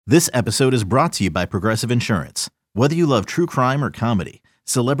This episode is brought to you by Progressive Insurance. Whether you love true crime or comedy,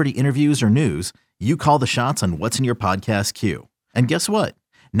 celebrity interviews or news, you call the shots on what's in your podcast queue. And guess what?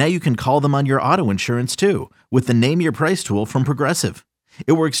 Now you can call them on your auto insurance too with the Name Your Price tool from Progressive.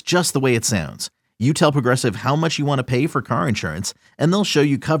 It works just the way it sounds. You tell Progressive how much you want to pay for car insurance, and they'll show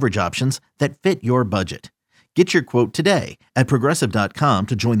you coverage options that fit your budget. Get your quote today at Progressive.com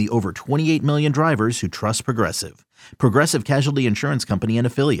to join the over 28 million drivers who trust Progressive. Progressive Casualty Insurance Company and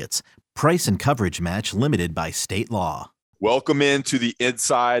Affiliates. Price and coverage match limited by state law. Welcome into the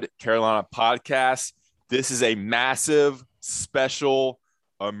Inside Carolina podcast. This is a massive, special,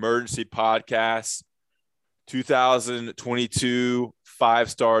 emergency podcast. 2022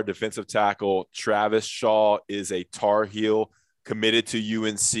 five-star defensive tackle Travis Shaw is a Tar Heel committed to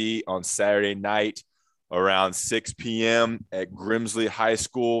UNC on Saturday night around 6 p.m. at Grimsley High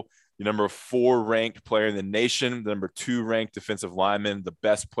School. The number 4 ranked player in the nation, the number 2 ranked defensive lineman, the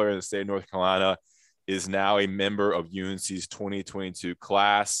best player in the state of North Carolina, is now a member of UNC's 2022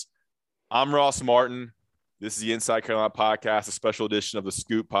 class. I'm Ross Martin. This is the Inside Carolina podcast, a special edition of the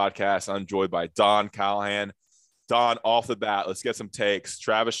Scoop podcast. I'm joined by Don Callahan. Don, off the bat, let's get some takes.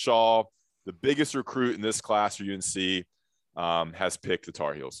 Travis Shaw, the biggest recruit in this class for UNC, has picked the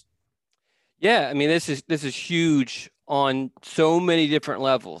Tar Heels. Yeah, I mean, this is huge on so many different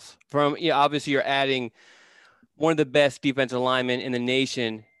levels. From, obviously you're adding one of the best defensive linemen in the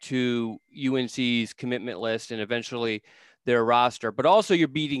nation to UNC's commitment list and eventually their roster, but also you're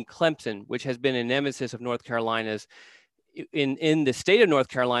beating Clemson, which has been a nemesis of North Carolina's in the state of North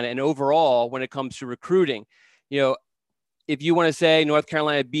Carolina and overall when it comes to recruiting. If you want to say North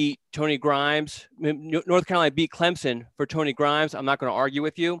Carolina beat Tony Grimes, North Carolina beat Clemson for Tony Grimes, I'm not going to argue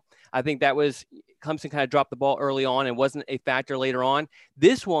with you. I think that was Clemson kind of dropped the ball early on and wasn't a factor later on.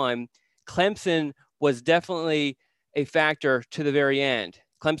 This one, Clemson was definitely a factor to the very end.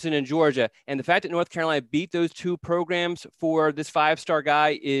 Clemson and Georgia. And the fact that North Carolina beat those two programs for this 5-star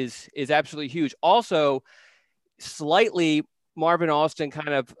guy is absolutely huge. Also, slightly Marvin Austin kind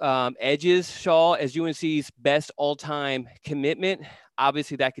of edges Shaw as UNC's best all-time commitment.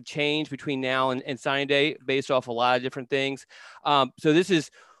 Obviously, that could change between now and signing day based off a lot of different things. So this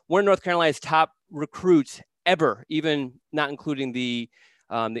is one of North Carolina's top recruits ever, even not including the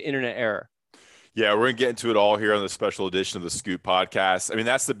internet era. Yeah, we're going to get into it all here on the special edition of the Scoop podcast. I mean,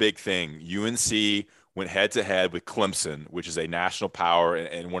 that's the big thing. UNC went head-to-head with Clemson, which is a national power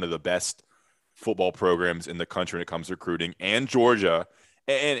and one of the best football programs in the country when it comes to recruiting, and Georgia,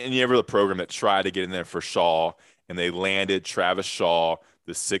 and you ever the program that tried to get in there for Shaw, and they landed Travis Shaw,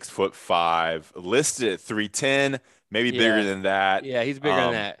 the 6'5", listed at 310, maybe bigger than that. Yeah, he's bigger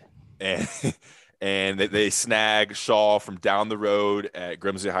than that. And they snag Shaw from down the road at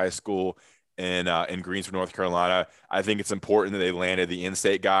Grimsley High School in Greensboro, North Carolina. I think it's important that they landed the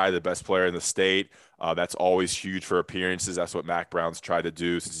in-state guy, the best player in the state. That's always huge for appearances. That's what Mac Brown's tried to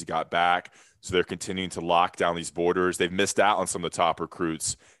do since he got back. So they're continuing to lock down these borders. They've missed out on some of the top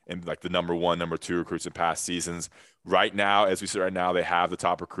recruits and like the number 1, number 2 recruits in past seasons. Right now, as we sit right now, they have the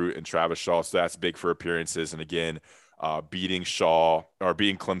top recruit in Travis Shaw. So that's big for appearances. And again, beating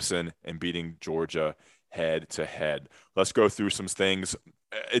Clemson and beating Georgia head to head. Let's go through some things.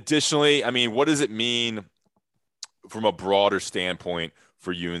 Additionally, I mean, what does it mean from a broader standpoint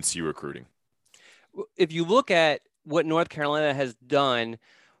for UNC recruiting? If you look at what North Carolina has done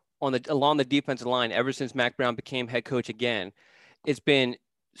along the defensive line ever since Mac Brown became head coach again, it's been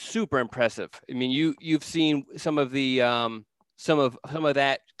super impressive. I mean, you've seen some of the some of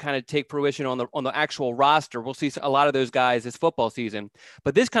that kind of take fruition on the actual roster. We'll see a lot of those guys this football season,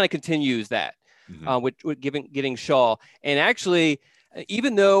 but this kind of continues that with getting Shaw. And actually,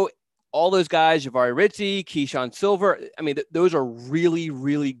 even though all those guys, Jahvaree Ritzie, Keyshawn Silver, I mean, those are really,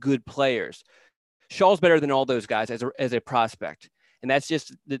 really good players. Shaw's better than all those guys as a prospect. And that's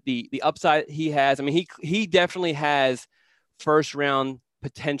just the upside he has. I mean, he definitely has first round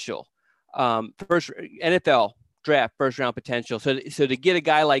potential, first NFL draft first round potential. So to get a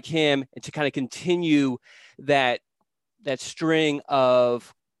guy like him and to kind of continue that string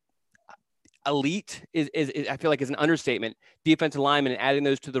of elite is I feel like is an understatement. Defensive lineman and adding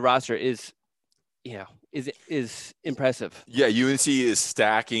those to the roster is impressive. Yeah, UNC is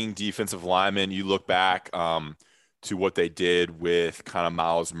stacking defensive linemen. You look back to what they did with kind of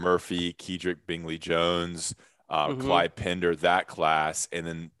Miles Murphy, Kedrick Bingley-Jones, Clyde Pender, that class, and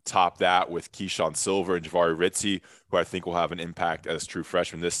then top that with Keyshawn Silver and Jahvaree Ritzie, who I think will have an impact as true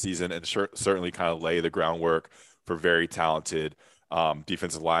freshmen this season and certainly kind of lay the groundwork for very talented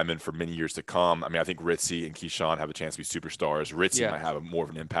defensive linemen for many years to come. I mean, I think Ritzie and Keyshawn have a chance to be superstars. Ritzie might have more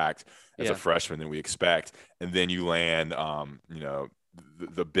of an impact as a freshman than we expect. And then you land,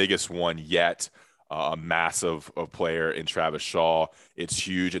 the biggest one yet. A massive player in Travis Shaw. It's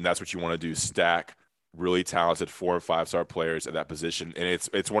huge, and that's what you want to do: stack really talented 4 and 5-star players at that position, and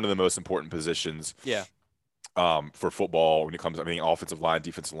it's one of the most important positions. Yeah. For football when it comes, offensive line,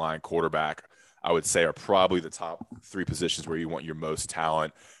 defensive line, quarterback, I would say are probably the top 3 positions where you want your most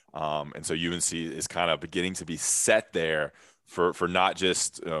talent. And so UNC is kind of beginning to be set there for not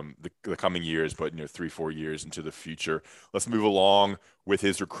just the coming years, but 3-4 years into the future. Let's move along with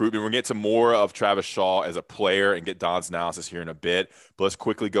his recruitment. We're gonna get to more of Travis Shaw as a player and get Don's analysis here in a bit. But let's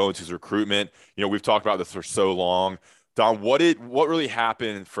quickly go into his recruitment. We've talked about this for so long. Don, what really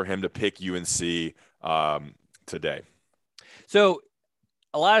happened for him to pick UNC today? So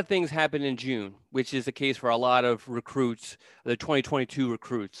a lot of things happened in June, which is the case for a lot of recruits, the 2022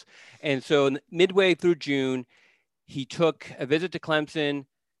 recruits. And so midway through June, he took a visit to Clemson,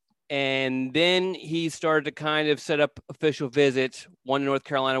 and then he started to kind of set up official visits, one to North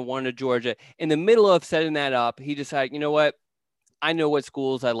Carolina, one to Georgia. In the middle of setting that up, he decided, you know what? I know what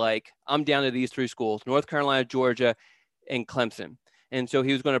schools I like. I'm down to these 3 schools: North Carolina, Georgia, and Clemson. And so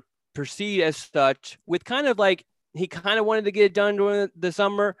he was going to proceed as such with kind of like, he kind of wanted to get it done during the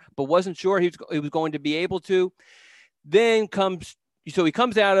summer, but wasn't sure he was going to be able to. Then he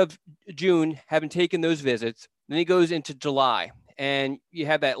comes out of June, having taken those visits. Then he goes into July, and you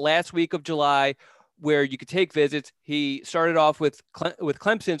have that last week of July where you could take visits. He started off with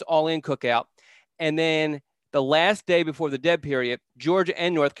Clemson's all-in cookout, and then the last day before the dead period, Georgia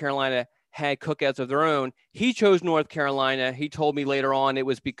and North Carolina had cookouts of their own. He chose North Carolina. He told me later on it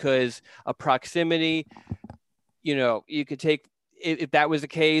was because of proximity. You could take, if that was the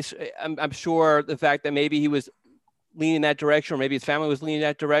case, I'm sure the fact that maybe he was leaning that direction, or maybe his family was leaning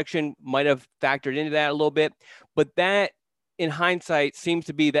that direction, might have factored into that a little bit. But that, in hindsight, seems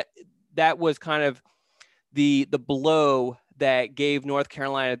to be that was kind of the blow that gave North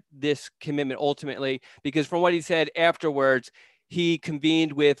Carolina this commitment ultimately, because from what he said afterwards, he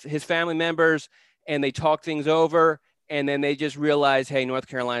convened with his family members and they talked things over, and then they just realized, hey, North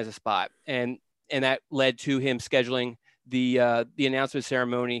Carolina's a spot. And that led to him scheduling the announcement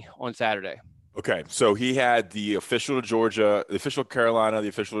ceremony on Saturday. Okay, so he had the official to Georgia, the official Carolina, the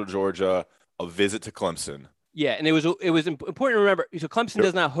official to Georgia, a visit to Clemson. Yeah, and it was important to remember. So Clemson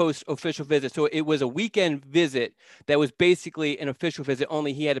does not host official visits, so it was a weekend visit that was basically an official visit.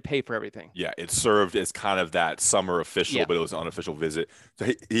 Only he had to pay for everything. Yeah, it served as kind of that summer official, but it was an unofficial visit. So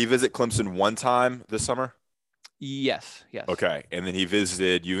he visited Clemson one time this summer. Yes. Okay, and then he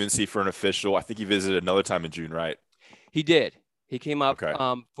visited UNC for an official. I think he visited another time in June, right? He did. He came up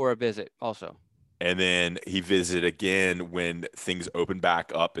for a visit also. And then he visited again when things opened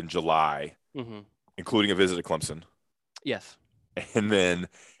back up in July, including a visit to Clemson. Yes. And then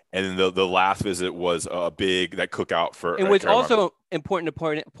the last visit was a big that cookout for. And what's also important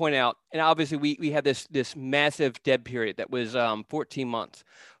to point out, and obviously we had this massive dead period that was 14 months.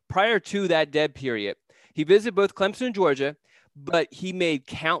 Prior to that dead period, he visited both Clemson and Georgia, but he made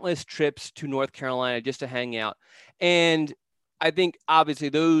countless trips to North Carolina just to hang out. And I think obviously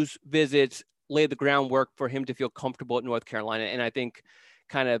those visits laid the groundwork for him to feel comfortable at North Carolina, and I think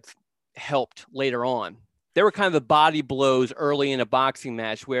kind of helped later on. They were kind of the body blows early in a boxing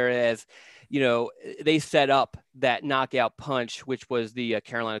match, whereas, they set up that knockout punch, which was the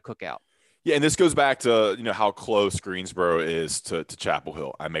Carolina cookout. Yeah, and this goes back to how close Greensboro is to Chapel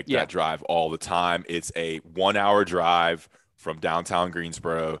Hill. I make that drive all the time. It's a 1-hour drive from downtown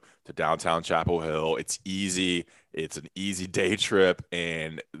Greensboro to downtown Chapel Hill. It's easy. It's an easy day trip,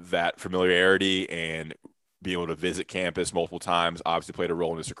 and that familiarity and being able to visit campus multiple times obviously played a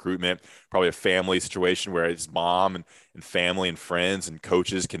role in this recruitment. Probably a family situation where his mom and family and friends and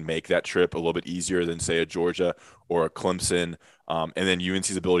coaches can make that trip a little bit easier than, say, a Georgia or a Clemson. And then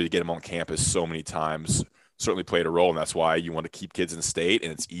UNC's ability to get him on campus so many times certainly played a role, and that's why you want to keep kids in state,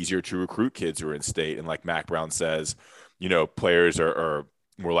 and it's easier to recruit kids who are in state. And like Mack Brown says, players are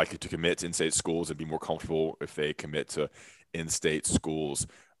more likely to commit to in-state schools and be more comfortable if they commit to in-state schools.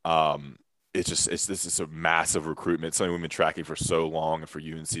 This is a massive recruitment, something we've been tracking for so long, and for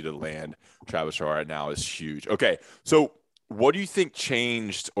UNC to land Travis Shaw right now is huge. Okay, so what do you think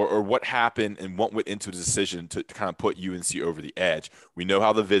changed, or what happened and what went into the decision to kind of put UNC over the edge? We know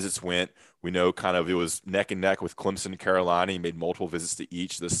how the visits went. We know kind of it was neck and neck with Clemson and Carolina. He made multiple visits to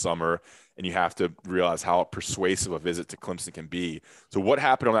each this summer, and you have to realize how persuasive a visit to Clemson can be. So what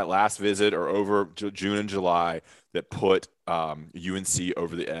happened on that last visit or over June and July that put UNC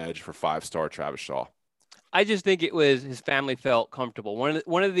over the edge for 5-star Travis Shaw? I just think it was his family felt comfortable.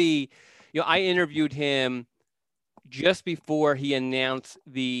 One of the I interviewed him just before he announced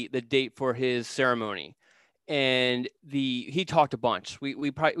the date for his ceremony. and he talked a bunch.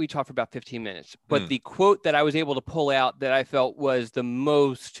 We talked for about 15 minutes. But the quote that I was able to pull out that I felt was the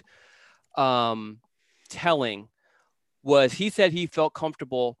most telling was he said he felt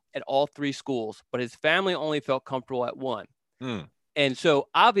comfortable at all 3 schools, but his family only felt comfortable at one. And so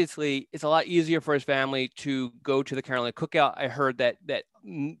obviously it's a lot easier for his family to go to the Carolina Cookout. I heard that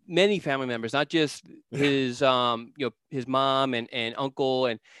many family members, not just his his mom and uncle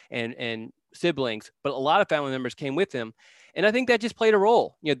and siblings, but a lot of family members came with him. And I think that just played a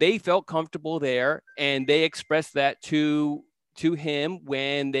role. They felt comfortable there, and they expressed that to him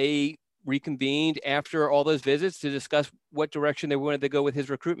when they reconvened after all those visits to discuss what direction they wanted to go with his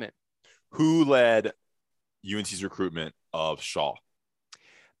recruitment. Who led UNC's recruitment of Shaw?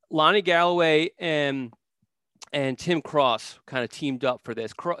 Lonnie Galloway and Tim Cross kind of teamed up for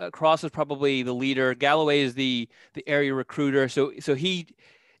this. Cross is probably the leader. Galloway is the area recruiter. So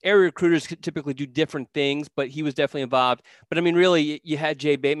area recruiters typically do different things, but he was definitely involved. But I mean, really, you had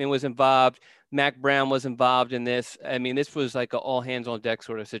Jay Bateman was involved. Mac Brown was involved in this. I mean, this was like an all hands on deck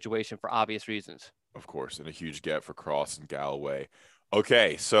sort of situation for obvious reasons. Of course, and a huge get for Cross and Galloway.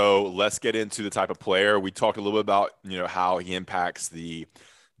 Okay, so let's get into the type of player. We talked a little bit about, how he impacts the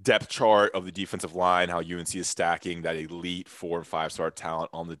depth chart of the defensive line, how UNC is stacking that elite 4- and 5-star talent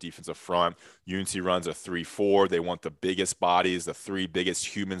on the defensive front. UNC runs a 3-4. They want the biggest bodies, the 3 biggest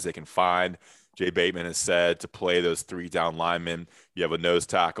humans they can find. Jay Bateman has said to play those 3 down linemen. You have a nose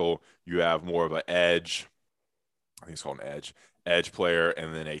tackle. You have more of an edge. I think it's called an edge player,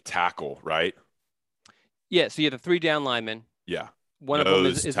 and then a tackle, right? Yeah, so you have the 3 down linemen. Yeah. One of them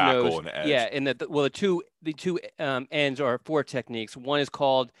is tackle, nose. And edge. Yeah, and the two ends are 4 techniques. One is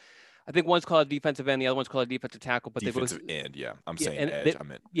called, I think one's called a defensive end, the other one's called a defensive tackle. But defensive end, yeah. I'm saying edge. I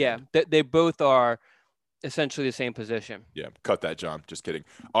meant they both are essentially the same position. Yeah, cut that, John. Just kidding.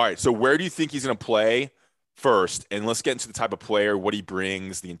 All right, so where do you think he's going to play first? And let's get into the type of player, what he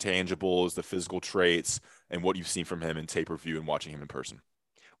brings, the intangibles, the physical traits, and what you've seen from him in tape review and watching him in person.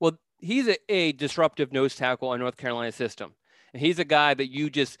 Well, he's a disruptive nose tackle in North Carolina system. And he's a guy that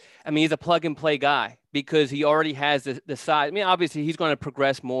he's a plug and play guy because he already has the size. I mean, obviously he's going to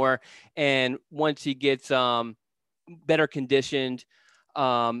progress more. And once he gets better conditioned,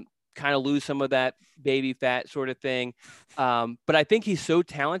 kind of lose some of that baby fat sort of thing. But I think he's so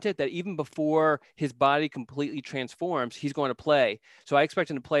talented that even before his body completely transforms, he's going to play. So I expect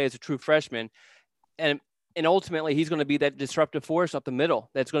him to play as a true freshman. And ultimately, he's going to be that disruptive force up the middle.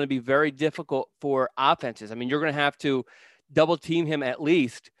 That's going to be very difficult for offenses. I mean, you're going to have to double team him at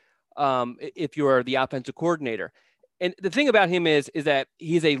least if you're the offensive coordinator. And the thing about him is that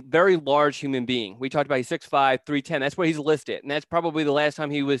he's a very large human being. We talked about he's 6'5", 310. That's where he's listed. And that's probably the last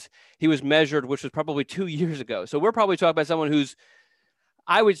time he was measured, which was probably 2 years ago. So we're probably talking about someone who's,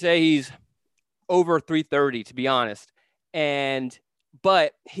 I would say he's over 330, to be honest.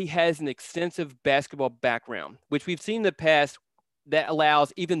 But he has an extensive basketball background, which we've seen in the past that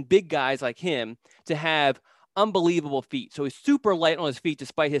allows even big guys like him to have unbelievable feet. So he's super light on his feet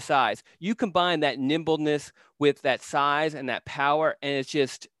despite his size. You combine that nimbleness with that size and that power, and it's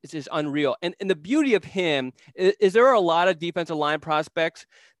just unreal. And the beauty of him is there are a lot of defensive line prospects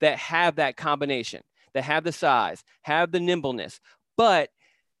that have that combination, that have the size, have the nimbleness, but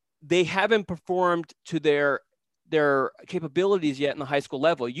they haven't performed to their capabilities yet in the high school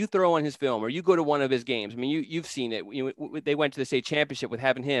level. You throw on his film or you go to one of his games. I mean, you've seen it. They went to the state championship with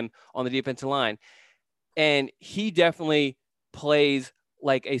having him on the defensive line. And he definitely plays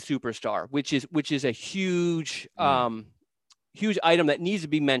like a superstar, which is a huge, huge item that needs to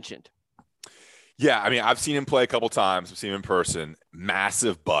be mentioned. Yeah, I mean, I've seen him play a couple times. I've seen him in person.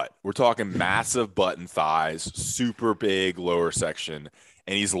 Massive butt. We're talking massive butt and thighs, super big lower section.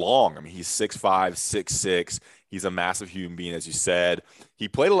 And he's long. I mean, he's 6'5", 6'6". He's a massive human being, as you said. He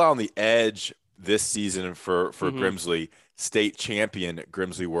played a lot on the edge this season for Grimsley, state champion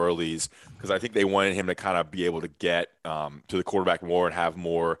Grimsley Whirlies, because I think they wanted him to kind of be able to get to the quarterback more and have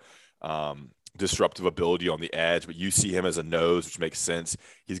more disruptive ability on the edge. But you see him as a nose, which makes sense.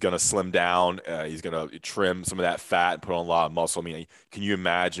 He's going to slim down. He's going to trim some of that fat and put on a lot of muscle. I mean, can you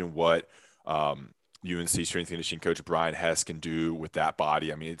imagine what UNC strength and conditioning coach Brian Hess can do with that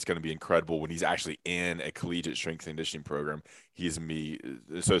body? I mean, it's going to be incredible when he's actually in a collegiate strength and conditioning program. He's going to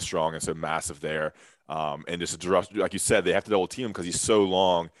be so strong and so massive there. And just like you said, they have to double team him because he's so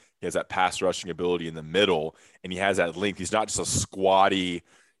long. He has that pass rushing ability in the middle, and he has that length. He's not just a squatty,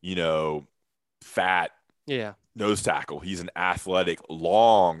 fat nose tackle. He's an athletic,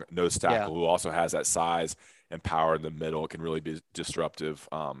 long nose tackle who also has that size and power in the middle. It can really be disruptive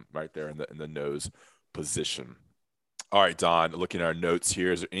right there in the nose position. All right, Don, looking at our notes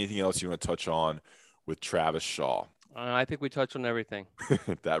here, is there anything else you want to touch on with Travis Shaw. I think we touched on everything.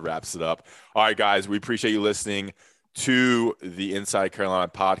 That wraps it up. All right, guys, we appreciate you listening to the Inside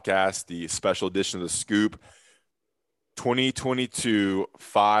Carolina podcast, the special edition of The Scoop. 2022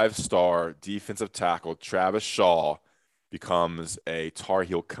 5-star defensive tackle Travis Shaw becomes a Tar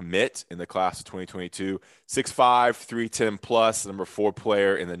Heel commit in the class of 2022. 6'5", 310 plus, number 4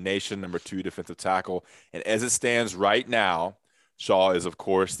 player in the nation, number 2 defensive tackle. And as it stands right now, Shaw is, of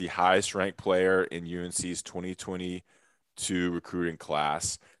course, the highest ranked player in UNC's 2022 recruiting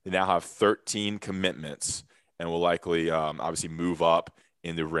class. They now have 13 commitments and will likely obviously move up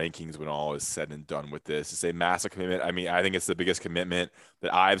in the rankings when all is said and done with this. It's a massive commitment. I mean, I think it's the biggest commitment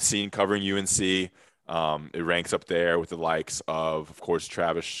that I've seen covering UNC. It ranks up there with the likes of course,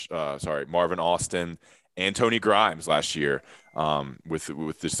 Marvin Austin and Tony Grimes last year,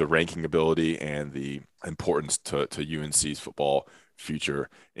 with just the ranking ability and the importance to UNC's football future.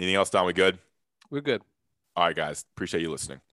 Anything else, Don? We good? We're good. All right, guys. Appreciate you listening.